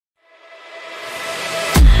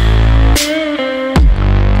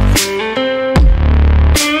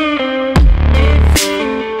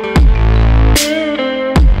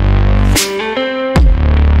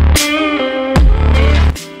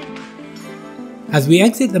As we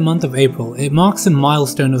exit the month of April, it marks a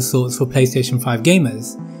milestone of sorts for PlayStation 5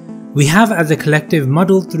 gamers. We have as a collective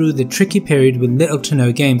muddled through the tricky period with little to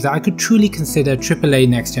no games that I could truly consider AAA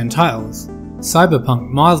next-gen titles. Cyberpunk,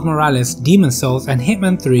 Miles Morales, Demon's Souls and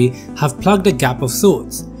Hitman 3 have plugged a gap of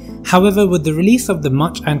sorts. However, with the release of the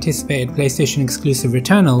much anticipated PlayStation exclusive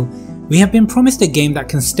Returnal, we have been promised a game that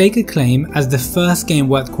can stake a claim as the first game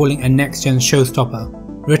worth calling a next-gen showstopper.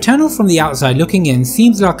 Returnal from the outside looking in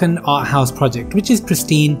seems like an art house project which is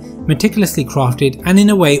pristine, meticulously crafted and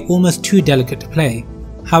in a way almost too delicate to play.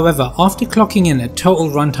 However, after clocking in a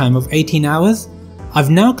total runtime of 18 hours,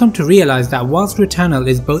 I've now come to realise that whilst Returnal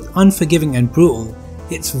is both unforgiving and brutal,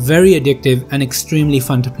 it's very addictive and extremely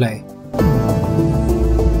fun to play.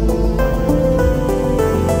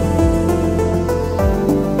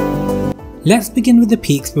 Let's begin with the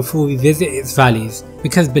peaks before we visit its valleys,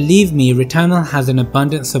 because believe me, Returnal has an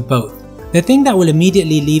abundance of both. The thing that will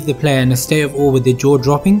immediately leave the player in a state of awe with the jaw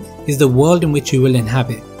dropping is the world in which you will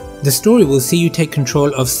inhabit. The story will see you take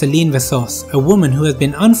control of Celine Vessos, a woman who has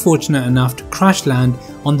been unfortunate enough to crash land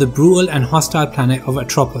on the brutal and hostile planet of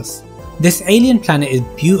Atropos. This alien planet is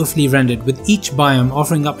beautifully rendered, with each biome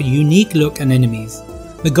offering up a unique look and enemies.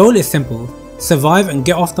 The goal is simple: survive and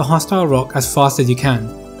get off the hostile rock as fast as you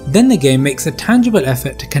can. Then the game makes a tangible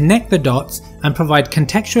effort to connect the dots and provide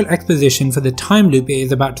contextual exposition for the time loop it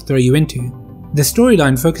is about to throw you into. The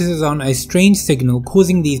storyline focuses on a strange signal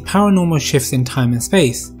causing these paranormal shifts in time and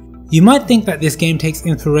space. You might think that this game takes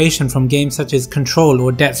inspiration from games such as Control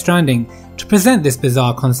or Death Stranding to present this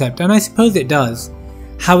bizarre concept, and I suppose it does.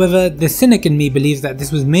 However, the cynic in me believes that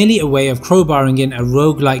this was merely a way of crowbarring in a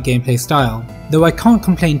roguelike gameplay style, though I can't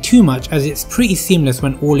complain too much as it's pretty seamless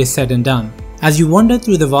when all is said and done. As you wander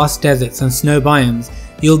through the vast deserts and snow biomes,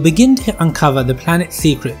 you'll begin to uncover the planet's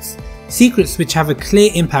secrets which have a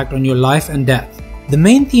clear impact on your life and death. The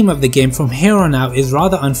main theme of the game from here on out is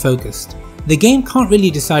rather unfocused. The game can't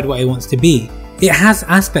really decide what it wants to be. It has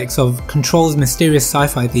aspects of Control's mysterious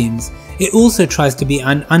sci-fi themes. It also tries to be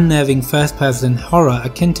an unnerving first-person horror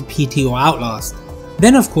akin to PT or Outlast.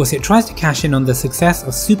 Then of course it tries to cash in on the success of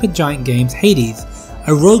Supergiant Games' Hades,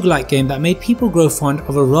 a roguelike game that made people grow fond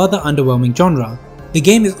of a rather underwhelming genre. The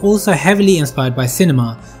game is also heavily inspired by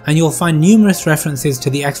cinema, and you'll find numerous references to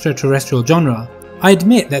the extraterrestrial genre. I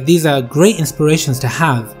admit that these are great inspirations to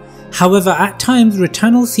have. However, at times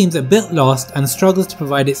Returnal seems a bit lost and struggles to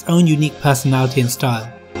provide its own unique personality and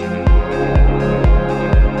style.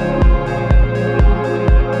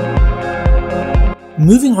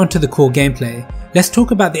 Moving on to the core gameplay, let's talk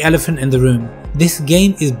about the elephant in the room. This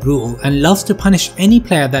game is brutal and loves to punish any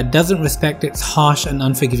player that doesn't respect its harsh and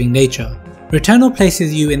unforgiving nature. Returnal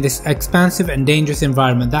places you in this expansive and dangerous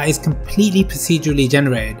environment that is completely procedurally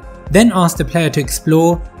generated, then asks the player to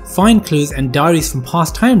explore, find clues and diaries from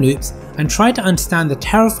past time loops, and try to understand the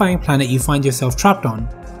terrifying planet you find yourself trapped on.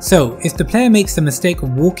 So, if the player makes the mistake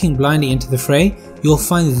of walking blindly into the fray, you'll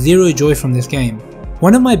find zero joy from this game.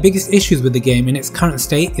 One of my biggest issues with the game in its current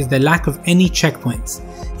state is the lack of any checkpoints.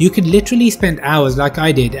 You could literally spend hours like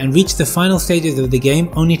I did and reach the final stages of the game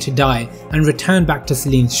only to die and return back to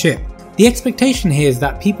Celine's ship. The expectation here is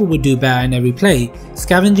that people would do better in every play,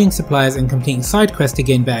 scavenging supplies and completing side quests to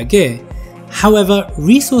gain better gear. However,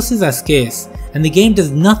 resources are scarce and the game does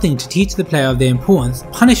nothing to teach the player of their importance,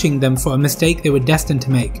 punishing them for a mistake they were destined to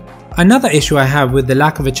make. Another issue I have with the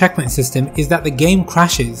lack of a checkpoint system is that the game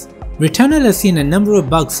crashes. Returnal has seen a number of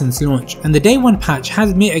bugs since launch, and the day one patch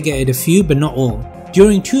has mitigated a few but not all.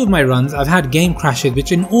 During 2 of my runs I've had game crashes,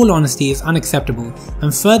 which in all honesty is unacceptable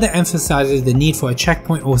and further emphasises the need for a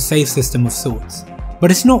checkpoint or save system of sorts. But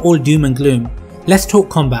it's not all doom and gloom. Let's talk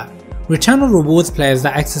combat. Returnal rewards players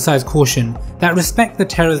that exercise caution, that respect the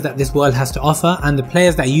terrors that this world has to offer, and the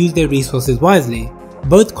players that use their resources wisely.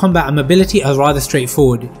 Both combat and mobility are rather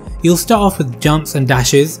straightforward. You'll start off with jumps and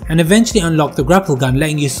dashes, and eventually unlock the grapple gun,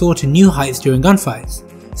 letting you soar to new heights during gunfights.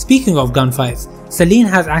 Speaking of gunfights, Celine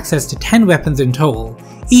has access to 10 weapons in total.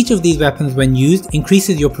 Each of these weapons when used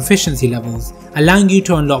increases your proficiency levels, allowing you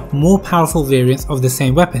to unlock more powerful variants of the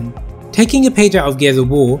same weapon. Taking a page out of Gears of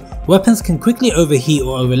War, weapons can quickly overheat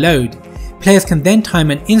or overload. Players can then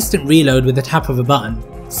time an instant reload with the tap of a button.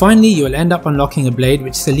 Finally, you will end up unlocking a blade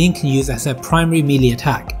which Celine can use as her primary melee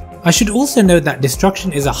attack. I should also note that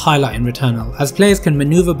destruction is a highlight in Returnal, as players can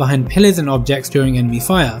maneuver behind pillars and objects during enemy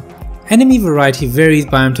fire. Enemy variety varies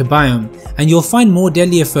biome to biome, and you'll find more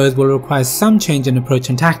deadlier foes will require some change in approach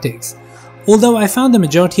and tactics, although I found the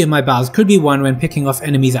majority of my battles could be won when picking off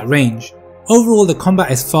enemies at range. Overall, the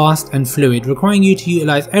combat is fast and fluid, requiring you to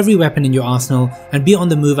utilise every weapon in your arsenal and be on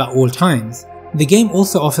the move at all times. The game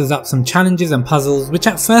also offers up some challenges and puzzles which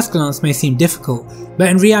at first glance may seem difficult, but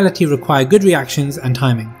in reality require good reactions and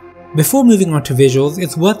timing. Before moving on to visuals,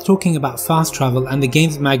 it's worth talking about fast travel and the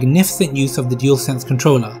game's magnificent use of the DualSense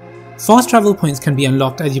controller. Fast travel points can be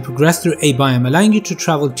unlocked as you progress through a biome, allowing you to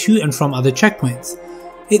travel to and from other checkpoints.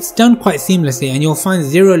 It's done quite seamlessly and you'll find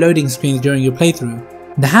zero loading screens during your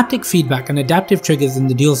playthrough. The haptic feedback and adaptive triggers in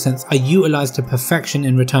the DualSense are utilised to perfection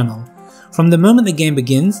in Returnal. From the moment the game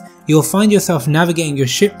begins, you'll find yourself navigating your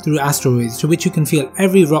ship through asteroids to which you can feel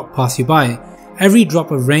every rock pass you by. Every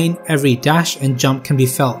drop of rain, every dash and jump can be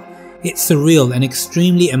felt. It's surreal and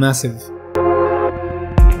extremely immersive.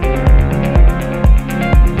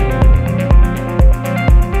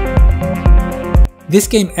 This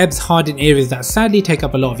game ebbs hard in areas that sadly take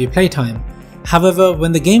up a lot of your playtime. However,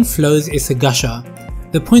 when the game flows, it's a gusher.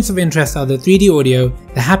 The points of interest are the 3D audio,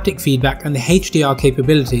 the haptic feedback and the HDR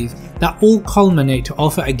capabilities that all culminate to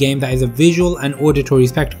offer a game that is a visual and auditory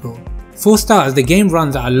spectacle. For starters, the game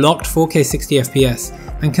runs at a locked 4K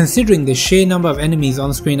 60fps, and considering the sheer number of enemies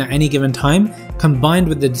on screen at any given time, combined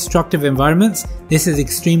with the destructive environments, this is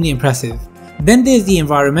extremely impressive. Then there's the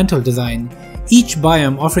environmental design, each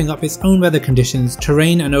biome offering up its own weather conditions,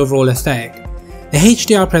 terrain and overall aesthetic. The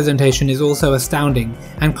HDR presentation is also astounding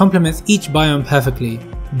and complements each biome perfectly.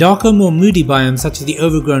 Darker, more moody biomes such as the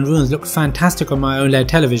overgrown ruins look fantastic on my OLED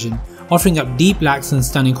television, offering up deep blacks and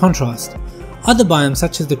stunning contrast. Other biomes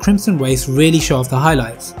such as the Crimson Waste really show off the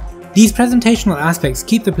highlights. These presentational aspects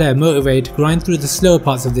keep the player motivated to grind through the slower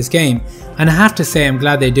parts of this game, and I have to say I'm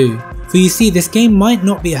glad they do. For you see, this game might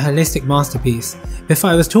not be a holistic masterpiece, but if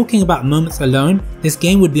I was talking about moments alone, this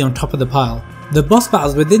game would be on top of the pile. The boss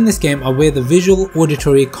battles within this game are where the visual,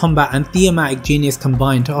 auditory, combat and thematic genius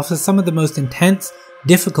combine to offer some of the most intense,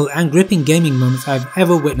 difficult and gripping gaming moments I've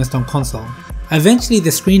ever witnessed on console. Eventually the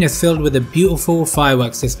screen is filled with a beautiful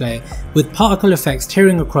fireworks display, with particle effects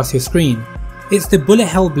tearing across your screen. It's the bullet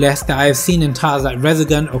hell Bliss that I have seen in titles like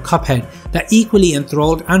Resogun or Cuphead that equally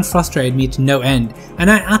enthralled and frustrated me to no end, and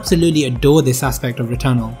I absolutely adore this aspect of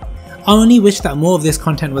Returnal. I only wish that more of this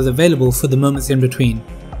content was available for the moments in between.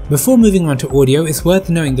 Before moving on to audio, it's worth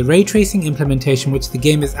knowing the ray tracing implementation which the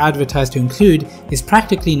game is advertised to include is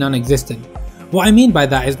practically non-existent. What I mean by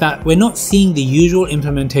that is that we're not seeing the usual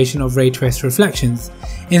implementation of ray trace reflections.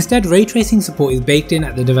 Instead, ray tracing support is baked in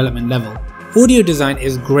at the development level. Audio design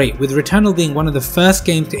is great, with Returnal being one of the first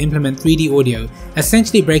games to implement 3D audio,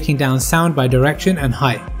 essentially breaking down sound by direction and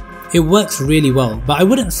height. It works really well, but I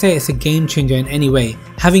wouldn't say it's a game changer in any way,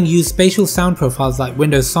 having used spatial sound profiles like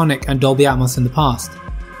Windows Sonic and Dolby Atmos in the past.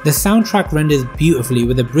 The soundtrack renders beautifully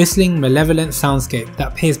with a bristling, malevolent soundscape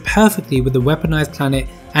that pairs perfectly with the weaponized planet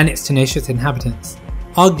and its tenacious inhabitants.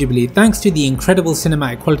 Arguably, thanks to the incredible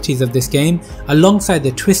cinematic qualities of this game, alongside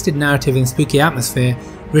the twisted narrative and spooky atmosphere,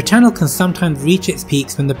 Returnal can sometimes reach its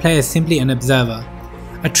peaks when the player is simply an observer.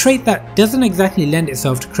 A trait that doesn't exactly lend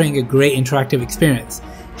itself to creating a great interactive experience.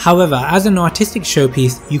 However, as an artistic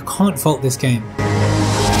showpiece, you can't fault this game.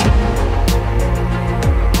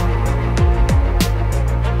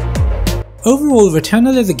 Overall,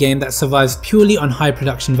 Returnal is a game that survives purely on high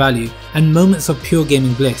production value and moments of pure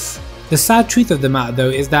gaming bliss. The sad truth of the matter though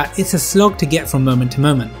is that it's a slog to get from moment to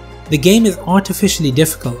moment. The game is artificially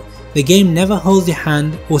difficult, the game never holds your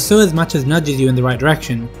hand or so as much as nudges you in the right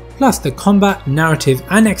direction. Plus the combat, narrative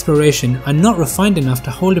and exploration are not refined enough to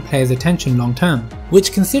hold a player's attention long term.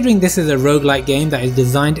 Which, considering this is a roguelike game that is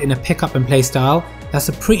designed in a pick up and play style, that's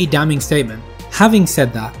a pretty damning statement. Having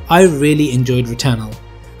said that, I really enjoyed Returnal.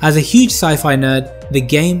 As a huge sci-fi nerd, the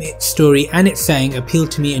game, its story and its setting appealed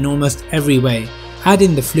to me in almost every way. Add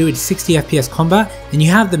in the fluid 60fps combat and you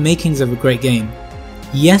have the makings of a great game.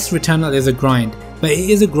 Yes, Returnal is a grind, but it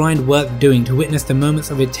is a grind worth doing to witness the moments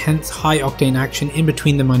of intense high octane action in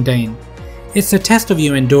between the mundane. It's a test of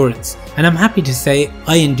your endurance, and I'm happy to say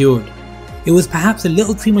I endured. It was perhaps a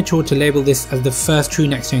little premature to label this as the first true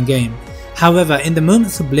next gen game. However, in the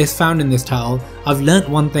moments of bliss found in this title, I've learnt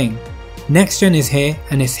one thing. Next gen is here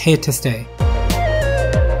and it's here to stay.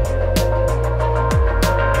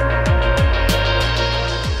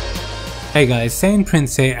 Hey guys, Saiyan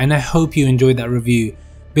Prince here and I hope you enjoyed that review.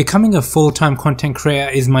 Becoming a full-time content creator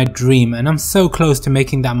is my dream and I'm so close to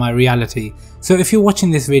making that my reality. So if you're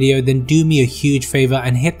watching this video, then do me a huge favour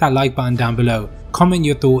and hit that like button down below, comment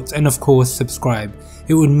your thoughts and of course subscribe.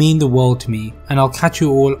 It would mean the world to me, and I'll catch you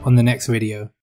all on the next video.